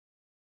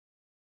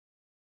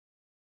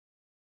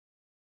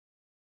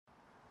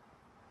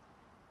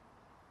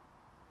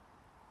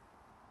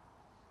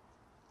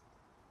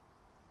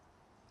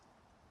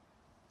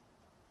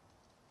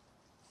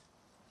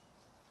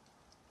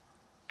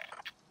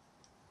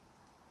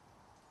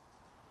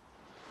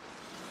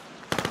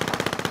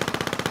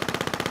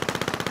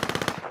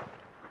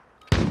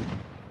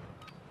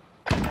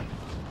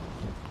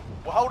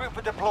Hold it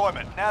for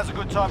deployment. Now's a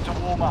good time to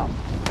warm up.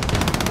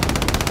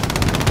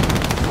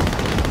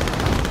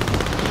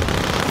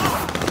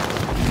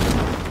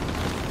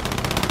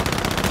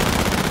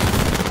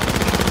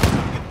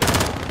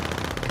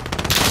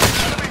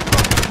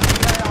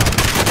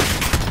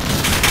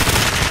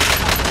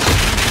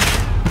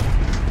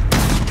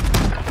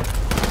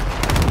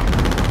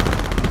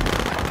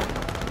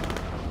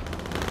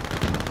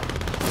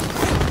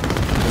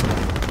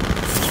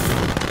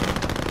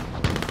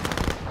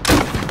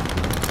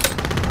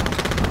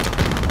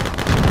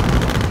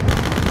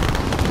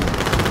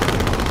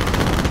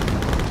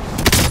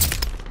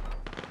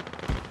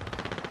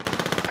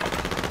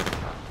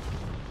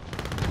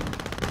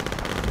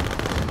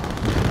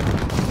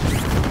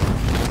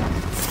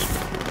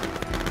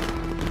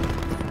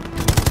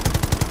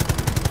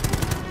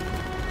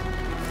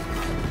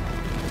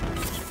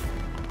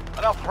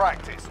 Enough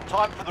practice.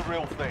 Time for the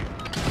real thing.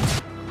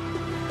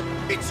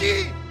 It's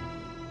he!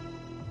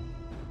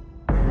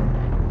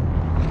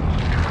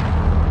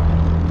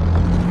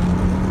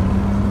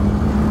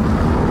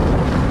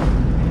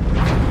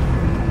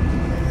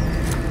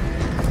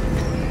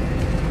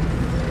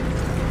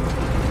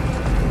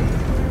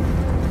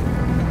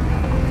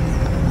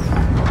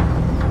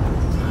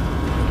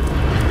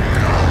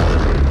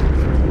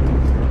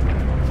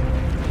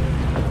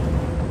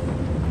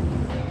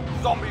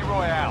 Zombie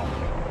Royale.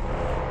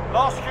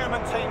 Last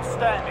human team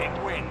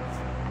standing wins.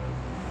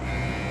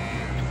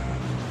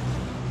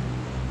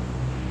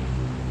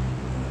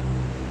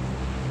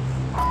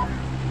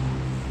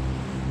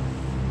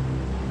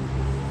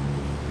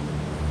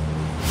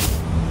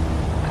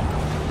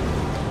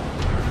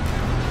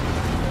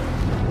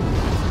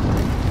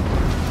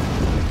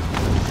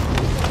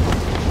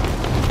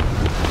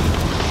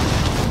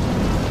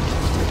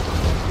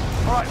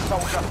 Alright,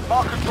 soldier,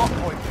 mark a drop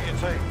point for your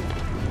team.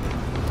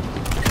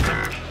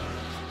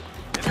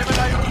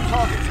 Eliminate all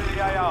targets in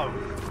the AO.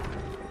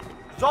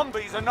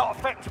 Zombies are not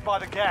affected by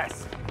the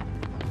gas.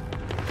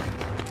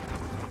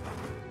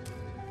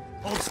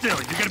 Hold still,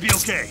 you're gonna be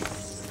okay.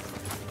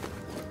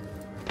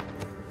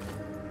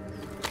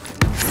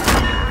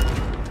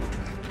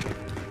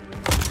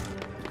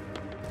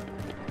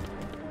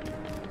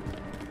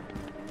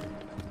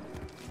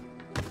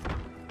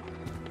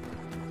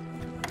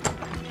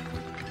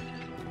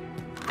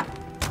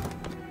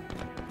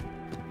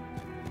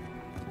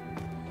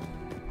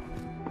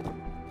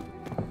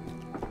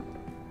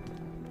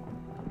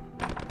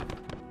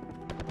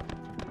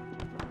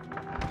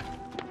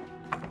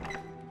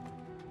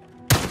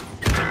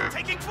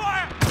 Taking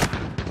fire!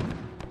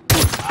 You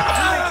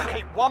need to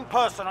keep one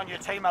person on your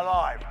team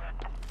alive.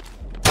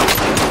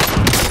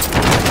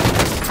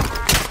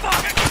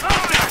 Fucking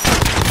contact!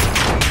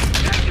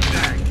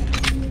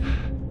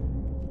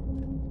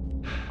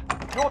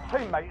 Your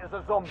teammate is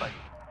a zombie.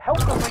 Help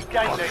them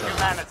regain their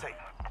humanity.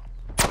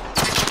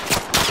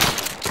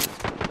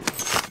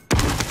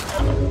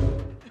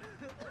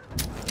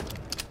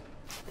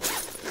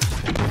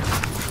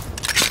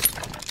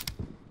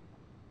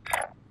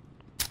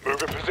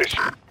 Move in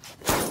position.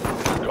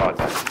 Got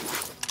that.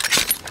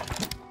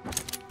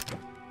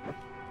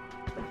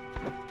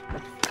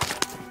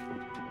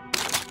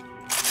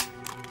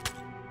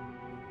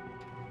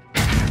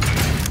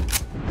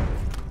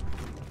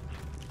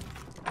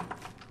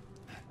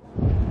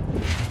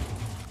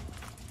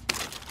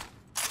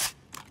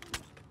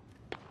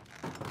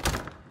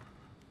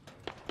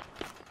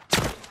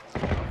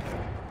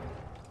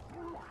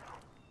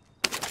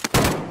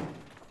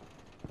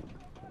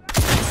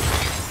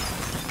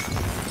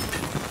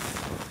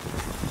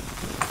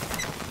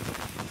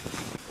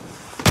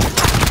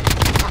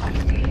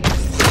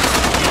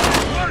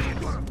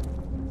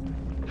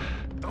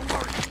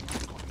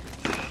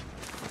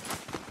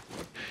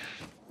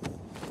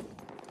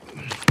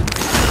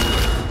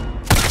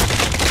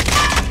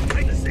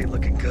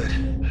 Looking good.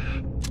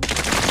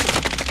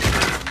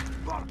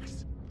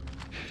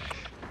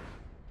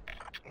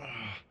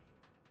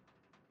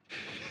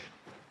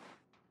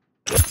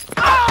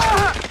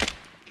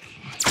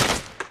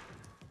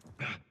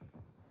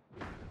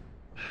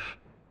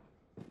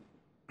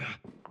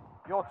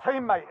 Your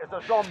teammate is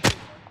a zombie.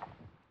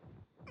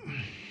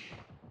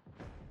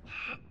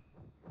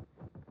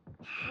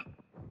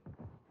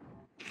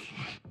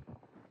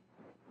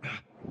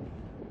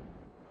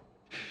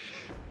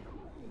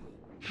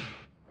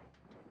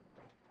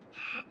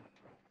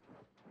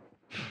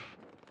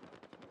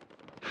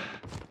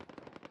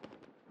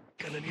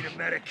 Gonna need a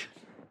medic.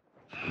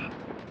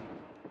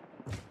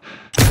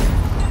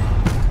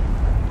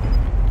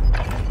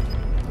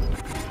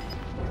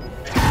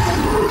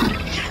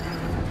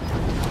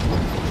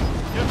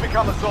 You've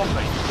become a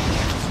zombie.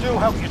 Still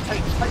help your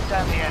team take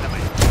down the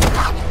enemy.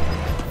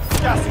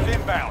 Gas is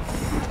inbound.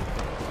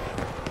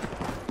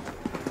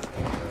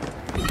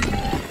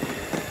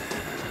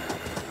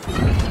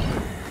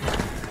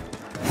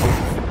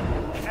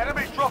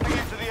 Enemies dropping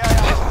into the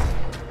AO.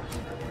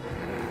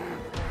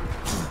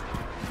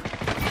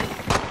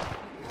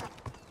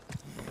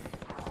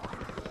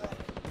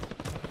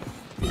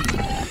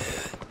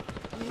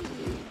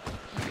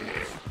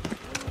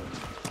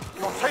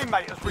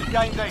 teammate has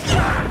regained their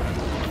humanity.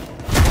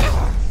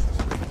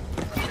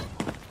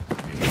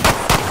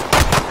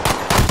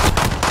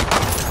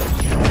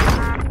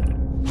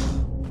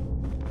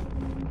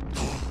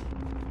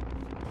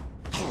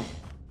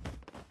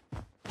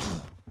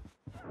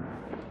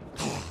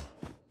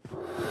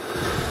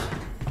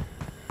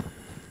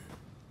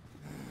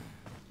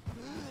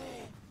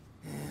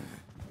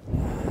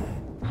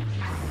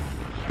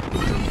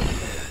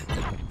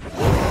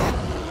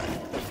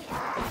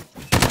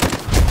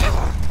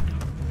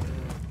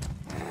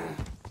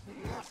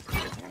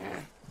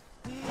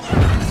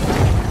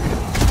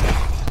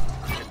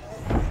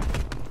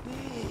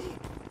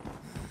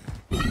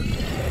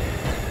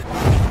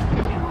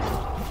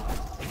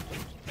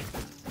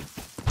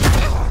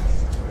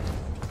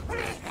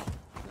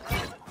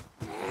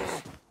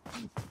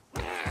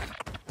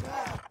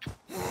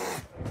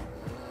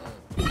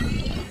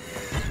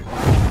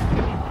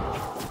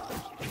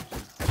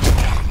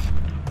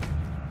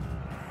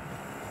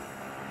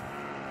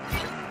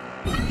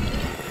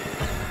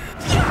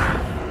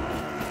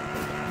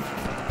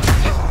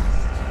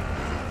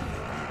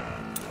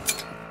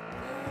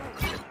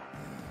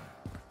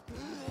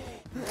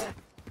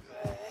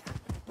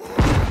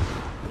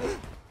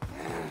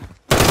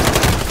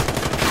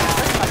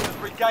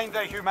 Regained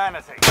their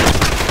humanity.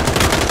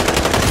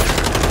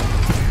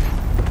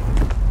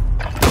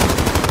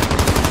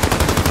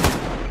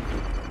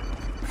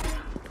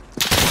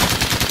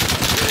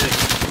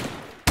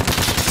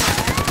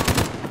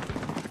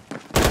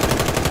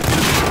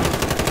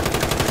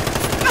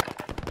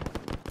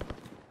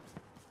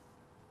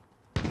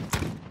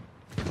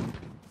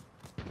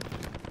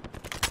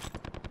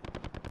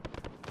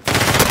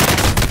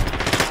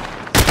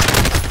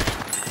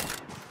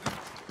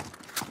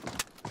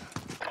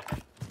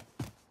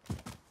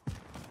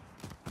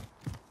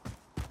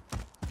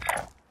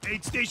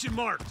 Aid station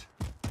marked.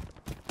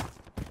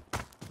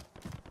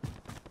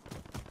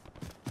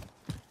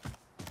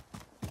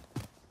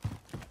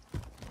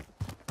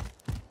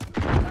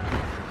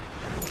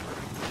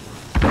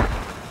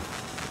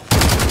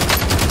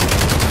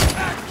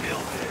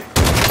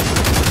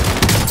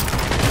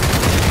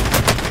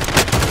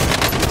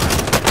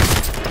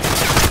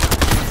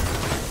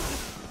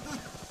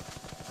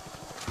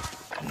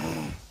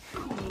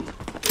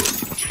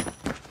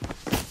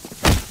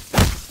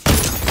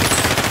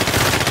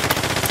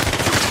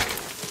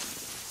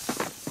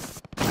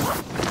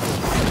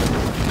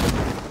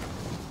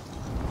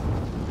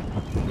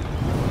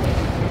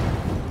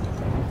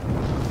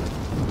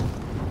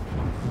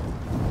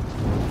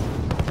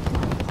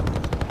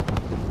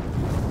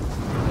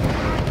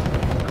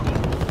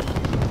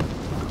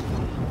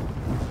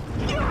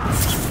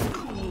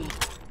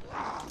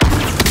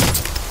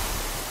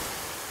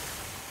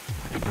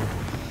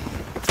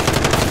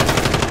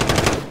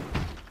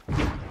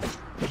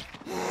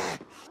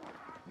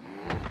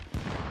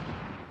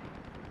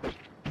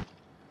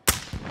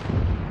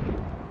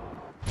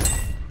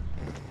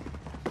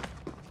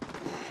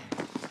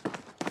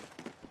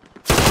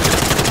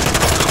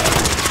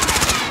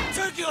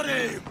 Take your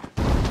aim!